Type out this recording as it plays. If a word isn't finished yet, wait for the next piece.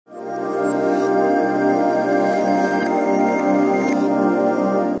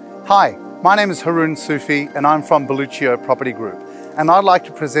Hi, my name is Haroon Sufi and I'm from Belluccio Property Group, and I'd like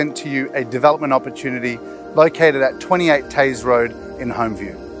to present to you a development opportunity located at 28 Teys Rd in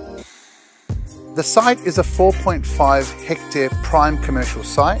Holmview. The site is a 4.5 hectare prime commercial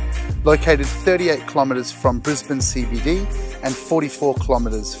site located 38 kilometres from Brisbane CBD and 44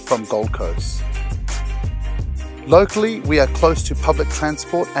 kilometres from Gold Coast. Locally, we are close to public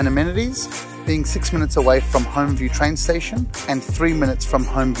transport and amenities, being 6 minutes away from Holmview train station and 3 minutes from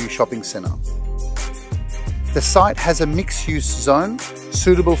Holmview shopping centre. The site has a mixed-use zone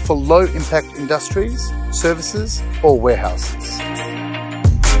suitable for low-impact industries, services or warehouses.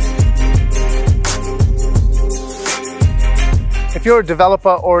 If you're a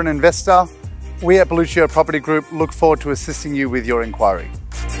developer or an investor, we at Belluccio Property Group look forward to assisting you with your inquiry.